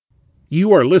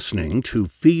You are listening to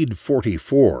Feed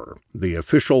 44, the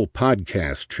official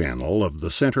podcast channel of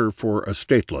the Center for a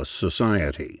Stateless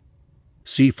Society.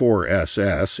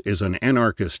 C4SS is an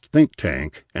anarchist think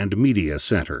tank and media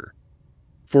center.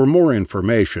 For more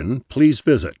information, please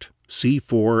visit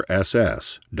c4ss.org.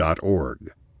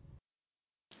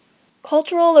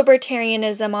 Cultural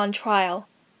Libertarianism on Trial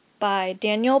by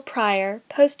Daniel Pryor,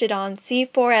 posted on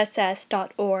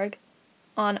c4ss.org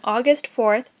on August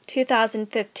 4th,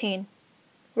 2015.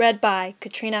 Read by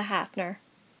Katrina Hafner.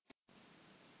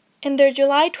 In their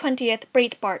July 20th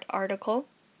Breitbart article,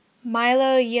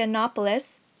 Milo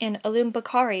Yiannopoulos and Alum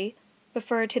Bakari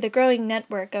refer to the growing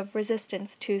network of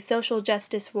resistance to social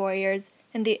justice warriors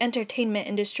in the entertainment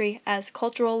industry as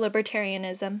cultural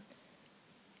libertarianism.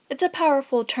 It's a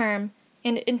powerful term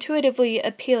and intuitively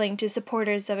appealing to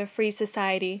supporters of a free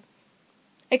society.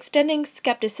 Extending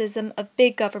skepticism of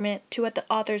big government to what the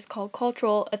authors call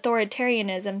cultural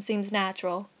authoritarianism seems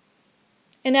natural.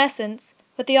 In essence,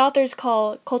 what the authors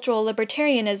call cultural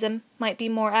libertarianism might be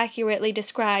more accurately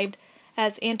described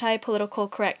as anti-political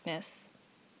correctness.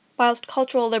 Whilst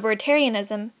cultural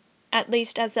libertarianism, at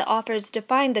least as the authors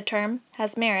define the term,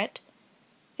 has merit,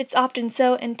 it's often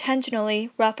so intentionally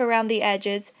rough around the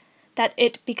edges that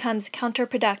it becomes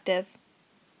counterproductive.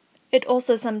 It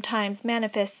also sometimes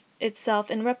manifests itself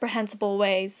in reprehensible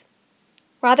ways.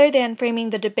 Rather than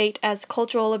framing the debate as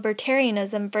cultural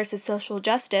libertarianism versus social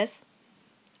justice,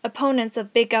 opponents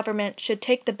of big government should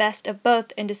take the best of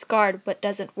both and discard what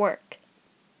doesn't work.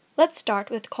 Let's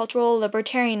start with cultural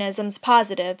libertarianism's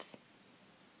positives.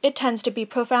 It tends to be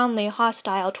profoundly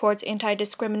hostile towards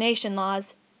anti-discrimination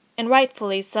laws, and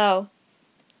rightfully so.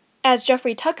 As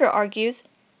Jeffrey Tucker argues,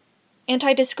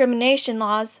 anti-discrimination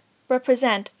laws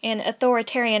represent an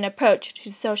authoritarian approach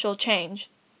to social change.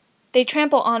 They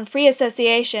trample on free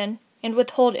association and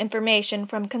withhold information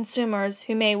from consumers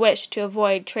who may wish to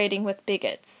avoid trading with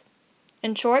bigots.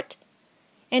 In short,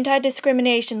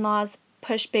 anti-discrimination laws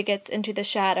push bigots into the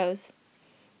shadows.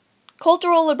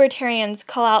 Cultural libertarians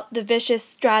call out the vicious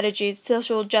strategies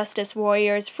social justice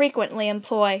warriors frequently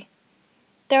employ.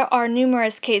 There are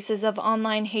numerous cases of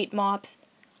online hate mobs,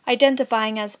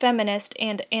 identifying as feminist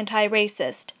and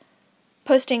anti-racist,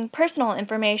 posting personal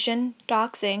information,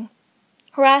 doxing,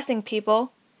 harassing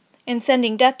people, and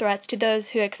sending death threats to those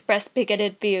who express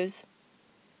bigoted views.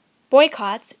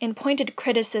 Boycotts and pointed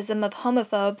criticism of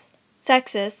homophobes,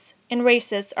 sexists, and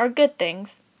racists are good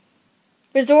things.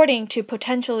 Resorting to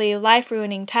potentially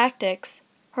life-ruining tactics,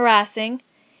 harassing,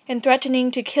 and threatening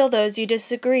to kill those you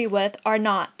disagree with are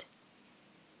not.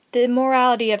 The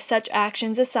immorality of such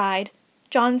actions aside,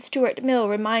 John Stuart Mill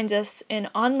reminds us in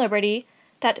On Liberty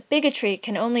that bigotry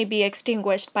can only be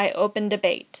extinguished by open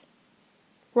debate.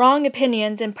 Wrong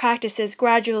opinions and practices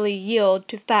gradually yield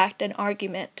to fact and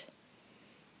argument.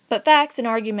 But facts and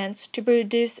arguments, to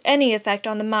produce any effect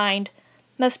on the mind,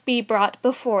 must be brought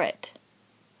before it.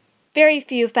 Very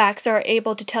few facts are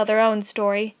able to tell their own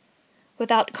story,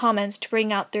 without comments to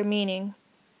bring out their meaning.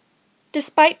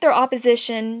 Despite their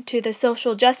opposition to the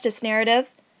social justice narrative,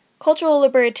 cultural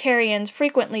libertarians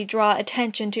frequently draw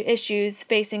attention to issues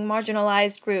facing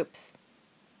marginalized groups.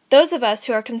 Those of us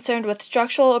who are concerned with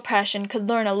structural oppression could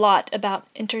learn a lot about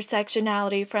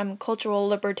intersectionality from cultural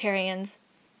libertarians.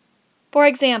 For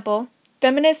example,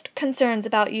 feminist concerns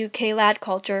about UK lad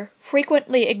culture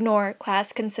frequently ignore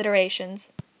class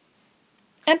considerations.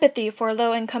 Empathy for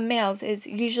low-income males is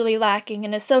usually lacking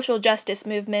in a social justice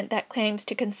movement that claims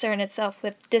to concern itself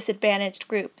with disadvantaged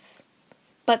groups.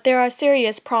 But there are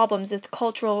serious problems with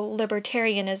cultural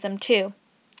libertarianism too.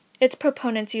 Its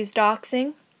proponents use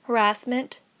doxing,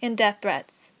 harassment, and death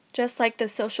threats, just like the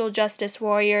social justice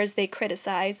warriors they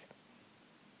criticize.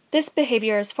 This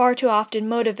behavior is far too often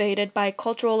motivated by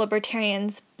cultural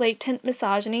libertarians' blatant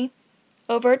misogyny,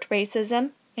 overt racism,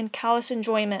 and callous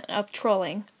enjoyment of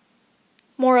trolling.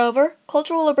 Moreover,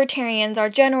 cultural libertarians are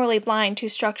generally blind to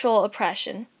structural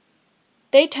oppression.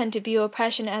 They tend to view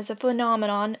oppression as a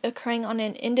phenomenon occurring on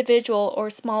an individual or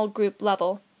small group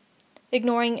level,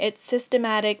 ignoring its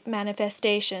systematic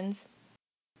manifestations.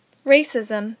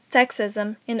 Racism,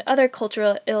 sexism, and other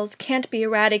cultural ills can't be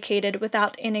eradicated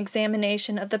without an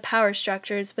examination of the power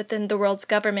structures within the world's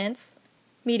governments,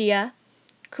 media,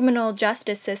 criminal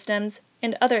justice systems,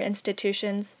 and other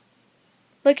institutions.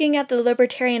 Looking at the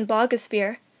libertarian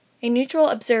blogosphere, a neutral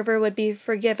observer would be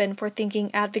forgiven for thinking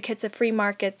advocates of free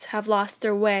markets have lost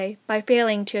their way by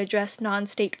failing to address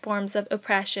non-state forms of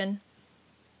oppression.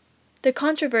 The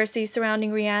controversy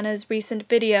surrounding Rihanna's recent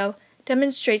video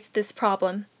demonstrates this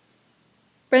problem.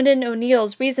 Brendan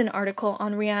O'Neill's Reason article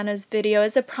on Rihanna's video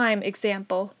is a prime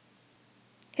example.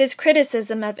 His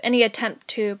criticism of any attempt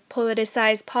to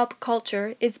politicize pop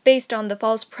culture is based on the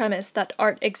false premise that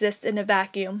art exists in a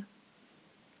vacuum.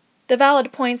 The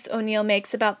valid points O'Neill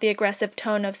makes about the aggressive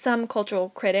tone of some cultural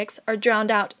critics are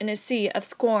drowned out in a sea of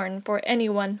scorn for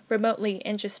anyone remotely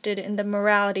interested in the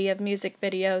morality of music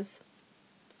videos.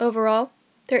 Overall,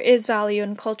 there is value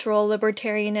in cultural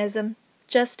libertarianism,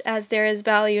 just as there is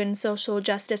value in social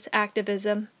justice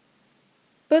activism.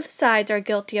 Both sides are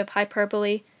guilty of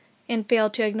hyperbole and fail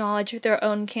to acknowledge their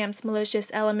own camp's malicious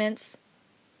elements.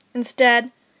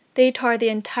 Instead, they tar the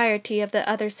entirety of the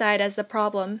other side as the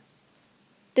problem.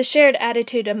 The shared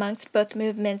attitude amongst both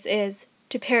movements is,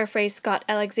 to paraphrase Scott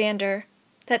Alexander,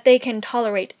 that they can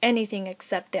tolerate anything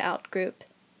except the outgroup.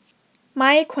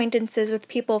 My acquaintances with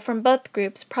people from both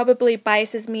groups probably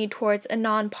biases me towards a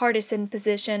nonpartisan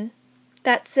position.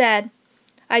 That said,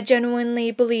 I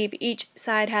genuinely believe each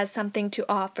side has something to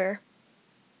offer.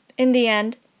 In the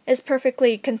end, it's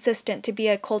perfectly consistent to be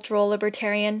a cultural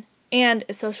libertarian and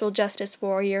a social justice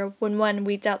warrior when one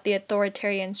weeds out the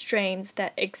authoritarian strains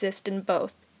that exist in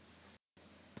both.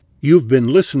 You've been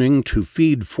listening to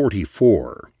Feed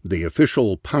 44, the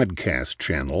official podcast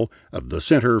channel of the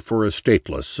Center for a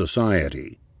Stateless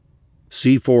Society.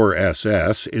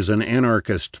 C4SS is an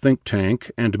anarchist think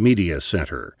tank and media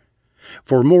center.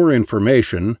 For more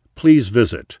information, please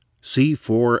visit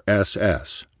c4ss.org.